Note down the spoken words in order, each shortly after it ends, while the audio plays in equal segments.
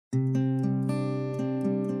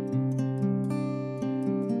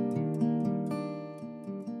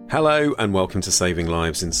Hello and welcome to Saving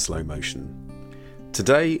Lives in Slow Motion.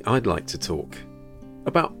 Today I'd like to talk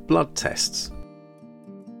about blood tests.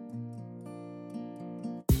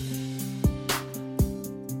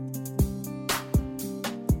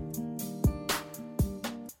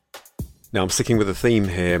 Now I'm sticking with a theme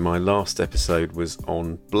here. My last episode was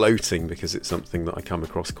on bloating because it's something that I come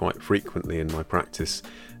across quite frequently in my practice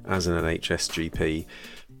as an NHS GP.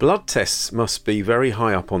 Blood tests must be very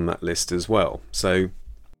high up on that list as well. So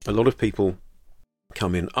a lot of people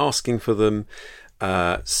come in asking for them.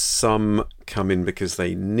 Some come in because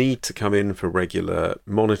they need to come in for regular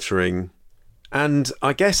monitoring. And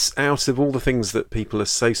I guess out of all the things that people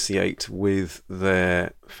associate with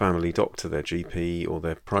their family doctor, their GP or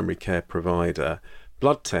their primary care provider,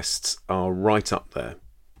 blood tests are right up there.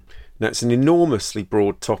 Now, it's an enormously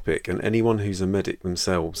broad topic, and anyone who's a medic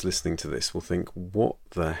themselves listening to this will think, what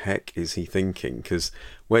the heck is he thinking? Because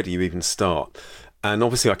where do you even start? And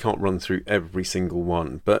obviously I can't run through every single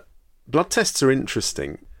one, but blood tests are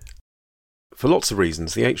interesting for lots of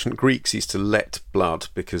reasons. The ancient Greeks used to let blood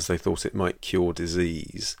because they thought it might cure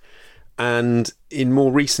disease. And in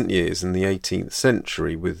more recent years, in the 18th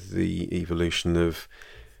century, with the evolution of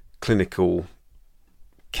clinical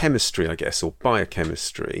chemistry, I guess, or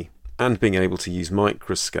biochemistry, and being able to use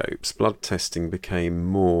microscopes, blood testing became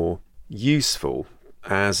more useful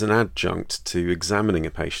as an adjunct to examining a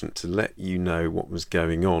patient to let you know what was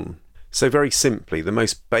going on. So very simply, the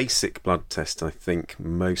most basic blood test I think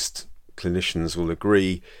most clinicians will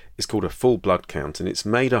agree is called a full blood count, and it's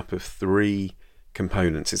made up of three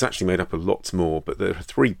components. It's actually made up of lots more, but there are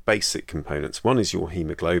three basic components. One is your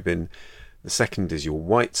hemoglobin, the second is your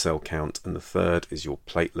white cell count, and the third is your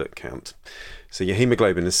platelet count. So your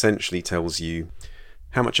hemoglobin essentially tells you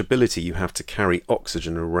how much ability you have to carry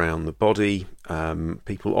oxygen around the body.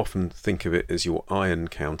 People often think of it as your iron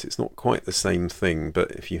count. It's not quite the same thing,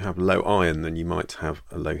 but if you have low iron, then you might have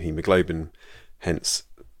a low hemoglobin, hence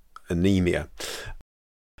anemia.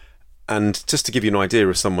 And just to give you an idea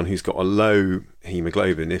of someone who's got a low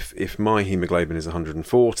hemoglobin, if my hemoglobin is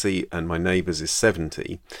 140 and my neighbour's is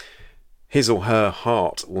 70, his or her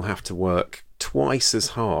heart will have to work twice as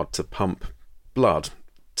hard to pump blood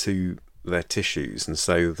to their tissues, and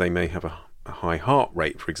so they may have a high heart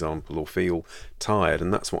rate, for example, or feel tired,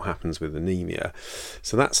 and that's what happens with anemia.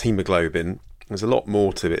 So that's hemoglobin. There's a lot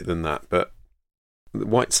more to it than that, but the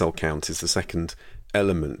white cell count is the second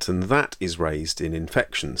element, and that is raised in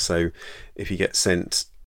infection. So if you get sent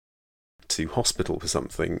to hospital for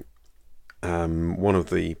something, one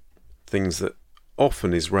of the things that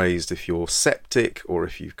often is raised if you're septic or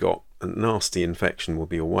if you've got a nasty infection will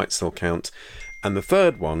be your white cell count. And the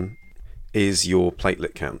third one is your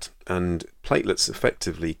platelet count, and platelets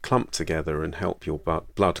effectively clump together and help your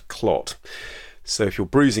blood clot. So if you're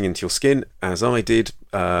bruising into your skin, as I did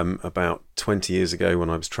about 20 years ago when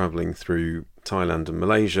I was travelling through Thailand and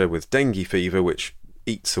Malaysia with dengue fever, which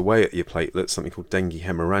eats away at your platelets, something called dengue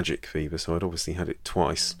hemorrhagic fever, so I'd obviously had it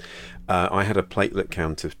twice. I had a platelet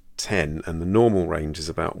count of 10, and the normal range is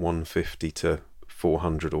about 150 to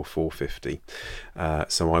 400 or 450.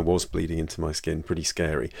 So I was bleeding into my skin, pretty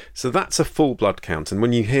scary. So that's a full blood count. And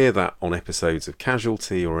when you hear that on episodes of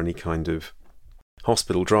Casualty or any kind of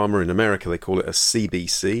hospital drama in America, they call it a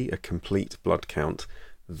CBC, a complete blood count.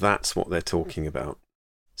 That's what they're talking about.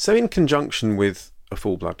 So in conjunction with a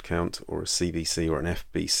full blood count or a CBC or an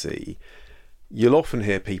FBC, you'll often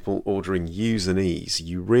hear people ordering U's and E's,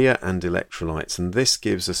 urea and electrolytes, and this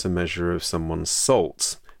gives us a measure of someone's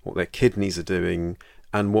salts, what their kidneys are doing,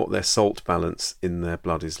 and what their salt balance in their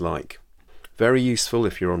blood is like. Very useful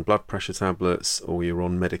if you're on blood pressure tablets or you're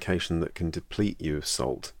on medication that can deplete you of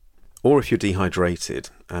salt. Or if you're dehydrated.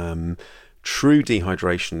 True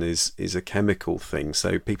dehydration is a chemical thing,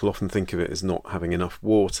 so people often think of it as not having enough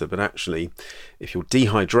water, but actually if you're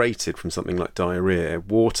dehydrated from something like diarrhea,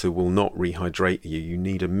 water will not rehydrate you. You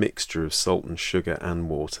need a mixture of salt and sugar and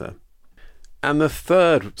water. And the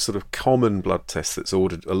third sort of common blood test that's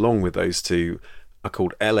ordered along with those two are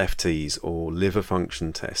called LFTs, or liver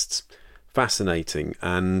function tests. Fascinating.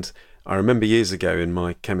 And I remember years ago in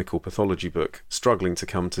my chemical pathology book struggling to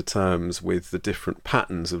come to terms with the different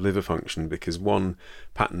patterns of liver function, because one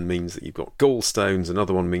pattern means that you've got gallstones,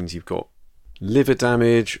 another one means you've got liver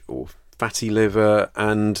damage or fatty liver,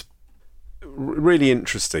 and really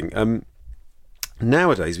interesting.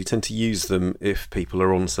 Nowadays, we tend to use them if people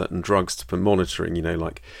are on certain drugs for monitoring,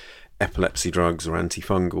 like epilepsy drugs or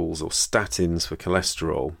antifungals or statins for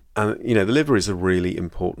cholesterol. And, the liver is a really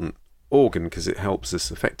important organ because it helps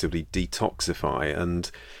us effectively detoxify.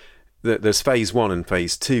 And there's phase 1 and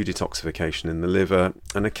phase 2 detoxification in the liver.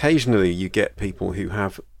 And occasionally you get people who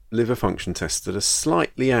have liver function tests that are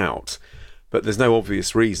slightly out, but there's no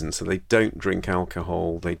obvious reason. So they don't drink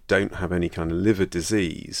alcohol, they don't have any kind of liver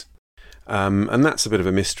disease. And that's a bit of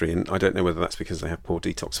a mystery, and I don't know whether that's because they have poor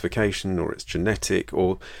detoxification or it's genetic,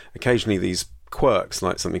 or occasionally these quirks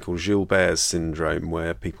like something called Gilbert's syndrome,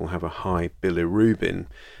 where people have a high bilirubin,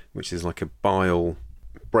 which is like a bile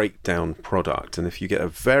breakdown product, and if you get a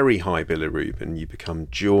very high bilirubin you become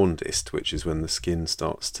jaundiced, which is when the skin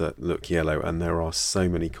starts to look yellow, and there are so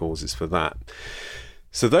many causes for that.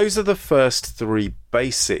 So those are the first three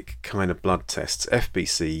basic kind of blood tests: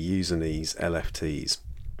 FBC, Usinase, LFTs.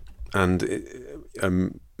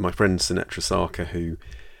 And my friend Sinetra Sarkar, who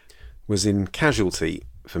was in Casualty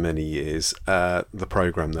for many years, the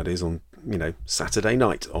programme that is on, Saturday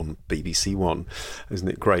night on BBC One. Isn't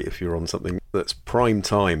it great if you're on something that's prime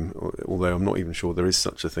time? Although I'm not even sure there is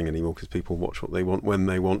such a thing anymore, because people watch what they want when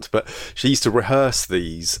they want. But she used to rehearse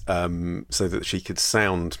these so that she could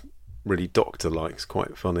sound really doctor-like. It's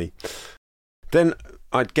quite funny. Then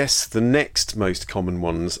I'd guess the next most common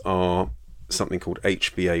ones are something called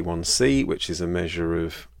HbA1c, which is a measure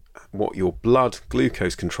of what your blood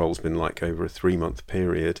glucose control's been like over a 3-month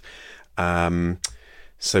period.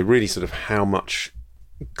 So really sort of how much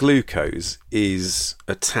glucose is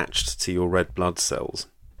attached to your red blood cells.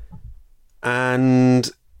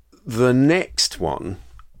 And the next one,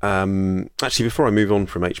 actually before I move on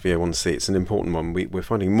from HbA1c, it's an important one. We're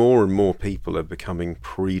finding more and more people are becoming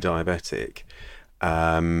pre-diabetic.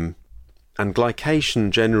 And glycation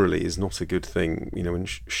generally is not a good thing, when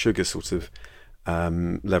sugar sort of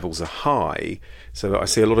levels are high. So I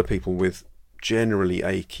see a lot of people with generally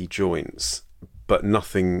achy joints, but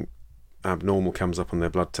nothing abnormal comes up on their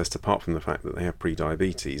blood test apart from the fact that they have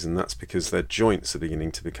pre-diabetes, and that's because their joints are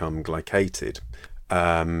beginning to become glycated.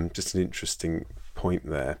 Just an interesting point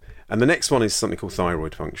there. And the next one is something called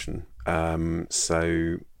thyroid function.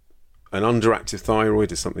 So an underactive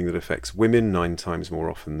thyroid is something that affects women 9 times more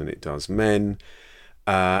often than it does men,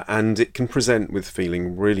 and it can present with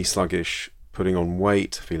feeling really sluggish, putting on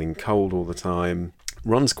weight, feeling cold all the time,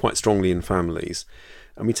 runs quite strongly in families,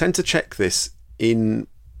 and we tend to check this in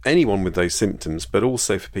anyone with those symptoms, but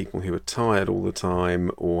also for people who are tired all the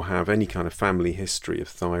time or have any kind of family history of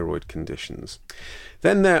thyroid conditions.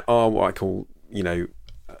 Then there are what I call,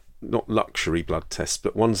 not luxury blood tests,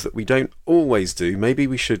 but ones that we don't always do. Maybe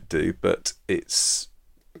we should do, but it's,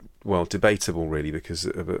 debatable really because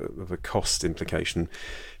of a cost implication.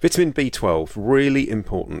 Vitamin B12, really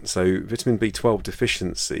important. So vitamin B12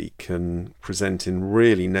 deficiency can present in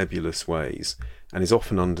really nebulous ways and is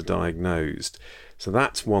often underdiagnosed. So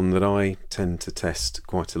that's one that I tend to test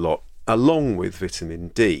quite a lot, along with vitamin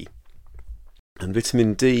D. And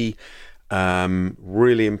vitamin D,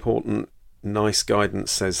 really important. Nice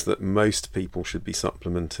guidance says that most people should be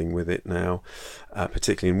supplementing with it now,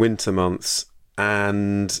 particularly in winter months.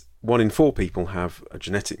 And 1 in 4 people have a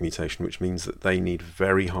genetic mutation, which means that they need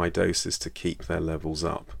very high doses to keep their levels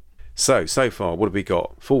up. So far, what have we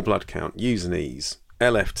got? Full blood count, Usinase,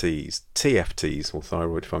 LFTs, TFTs, or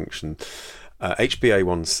thyroid function,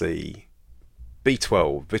 HbA1c,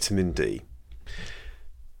 B12, vitamin D.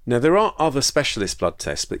 Now, there are other specialist blood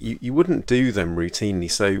tests, but you wouldn't do them routinely.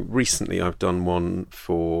 So recently I've done one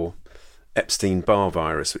for Epstein-Barr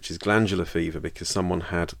virus, which is glandular fever, because someone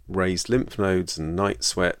had raised lymph nodes and night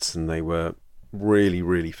sweats and they were really,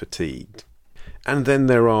 really fatigued. And then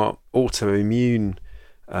there are autoimmune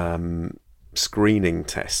screening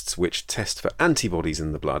tests, which test for antibodies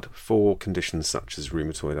in the blood for conditions such as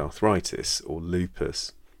rheumatoid arthritis or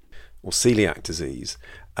lupus or celiac disease.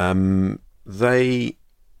 They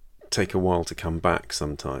take a while to come back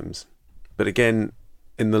sometimes. But again,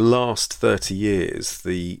 in the last 30 years,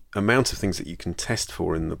 the amount of things that you can test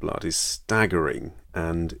for in the blood is staggering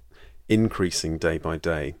and increasing day by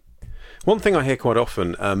day. One thing I hear quite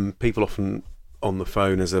often, people often on the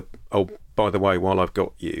phone by the way, while I've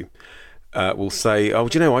got you, will say, I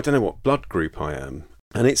don't know what blood group I am.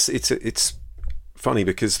 And it's funny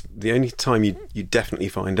because the only time you definitely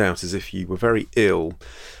find out is if you were very ill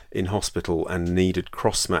in hospital and needed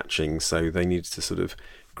cross-matching, so they needed to sort of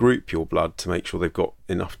group your blood to make sure they've got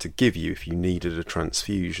enough to give you if you needed a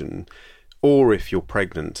transfusion, or if you're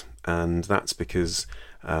pregnant, and that's because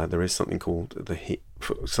there is something called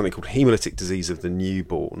hemolytic disease of the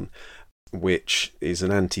newborn, which is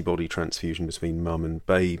an antibody transfusion between mum and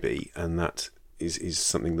baby, and that is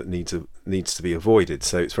something that needs to be avoided.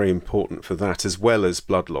 So it's very important for that, as well as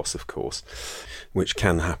blood loss, of course, which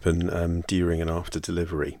can happen during and after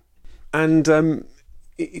delivery. And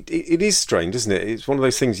it is strange, isn't it? It's one of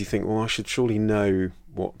those things you think, well, I should surely know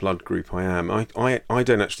what blood group I am. I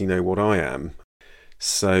don't actually know what I am.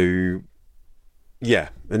 So Yeah,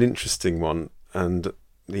 an interesting one, and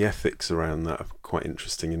the ethics around that are quite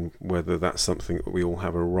interesting, and whether that's something that we all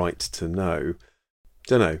have a right to know.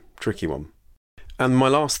 Don't know, tricky one. And my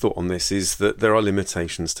last thought on this is that there are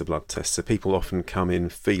limitations to blood tests. So people often come in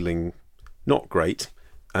feeling not great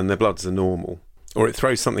and their bloods are normal. Or it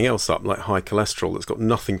throws something else up, like high cholesterol, that's got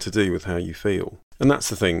nothing to do with how you feel. And that's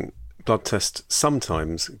the thing. Blood tests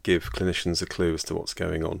sometimes give clinicians a clue as to what's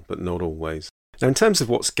going on, but not always. Now, in terms of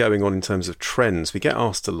what's going on in terms of trends, we get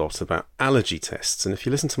asked a lot about allergy tests. And if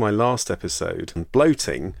you listen to my last episode on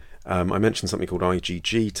bloating, I mentioned something called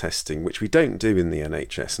IgG testing, which we don't do in the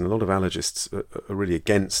NHS, and a lot of allergists are really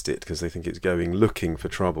against it because they think it's going looking for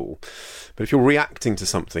trouble. But if you're reacting to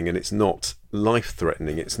something and it's not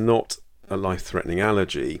life-threatening, it's not a life-threatening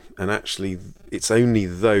allergy, and actually it's only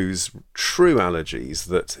those true allergies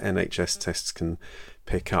that NHS tests can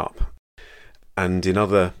pick up. And in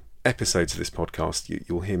other episodes of this podcast,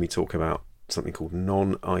 you'll hear me talk about something called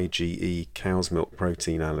non-IgE cow's milk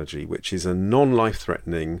protein allergy, which is a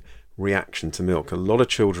non-life-threatening reaction to milk. A lot of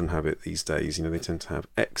children have it these days. They tend to have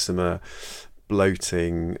eczema,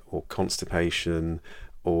 bloating, or constipation,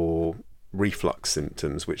 or reflux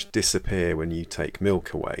symptoms, which disappear when you take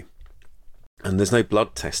milk away. And there's no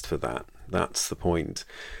blood test for that. That's the point.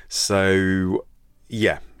 So,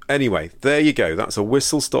 yeah. Anyway, there you go. That's a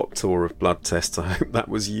whistle-stop tour of blood tests. I hope that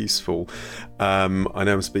was useful. I know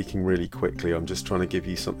I'm speaking really quickly. I'm just trying to give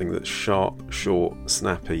you something that's sharp, short,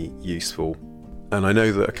 snappy, useful. And I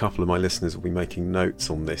know that a couple of my listeners will be making notes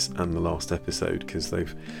on this and the last episode because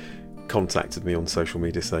they've contacted me on social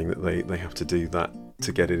media saying that they have to do that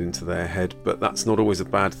to get it into their head, but that's not always a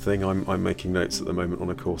bad thing. I'm making notes at the moment on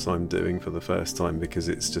a course I'm doing for the first time because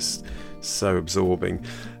it's just so absorbing.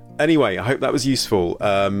 Anyway, I hope that was useful.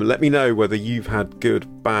 Let me know whether you've had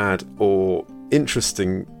good, bad, or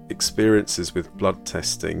interesting experiences with blood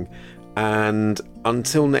testing. And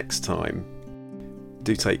until next time,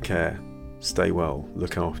 do take care, stay well,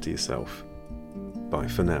 look after yourself. Bye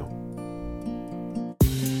for now.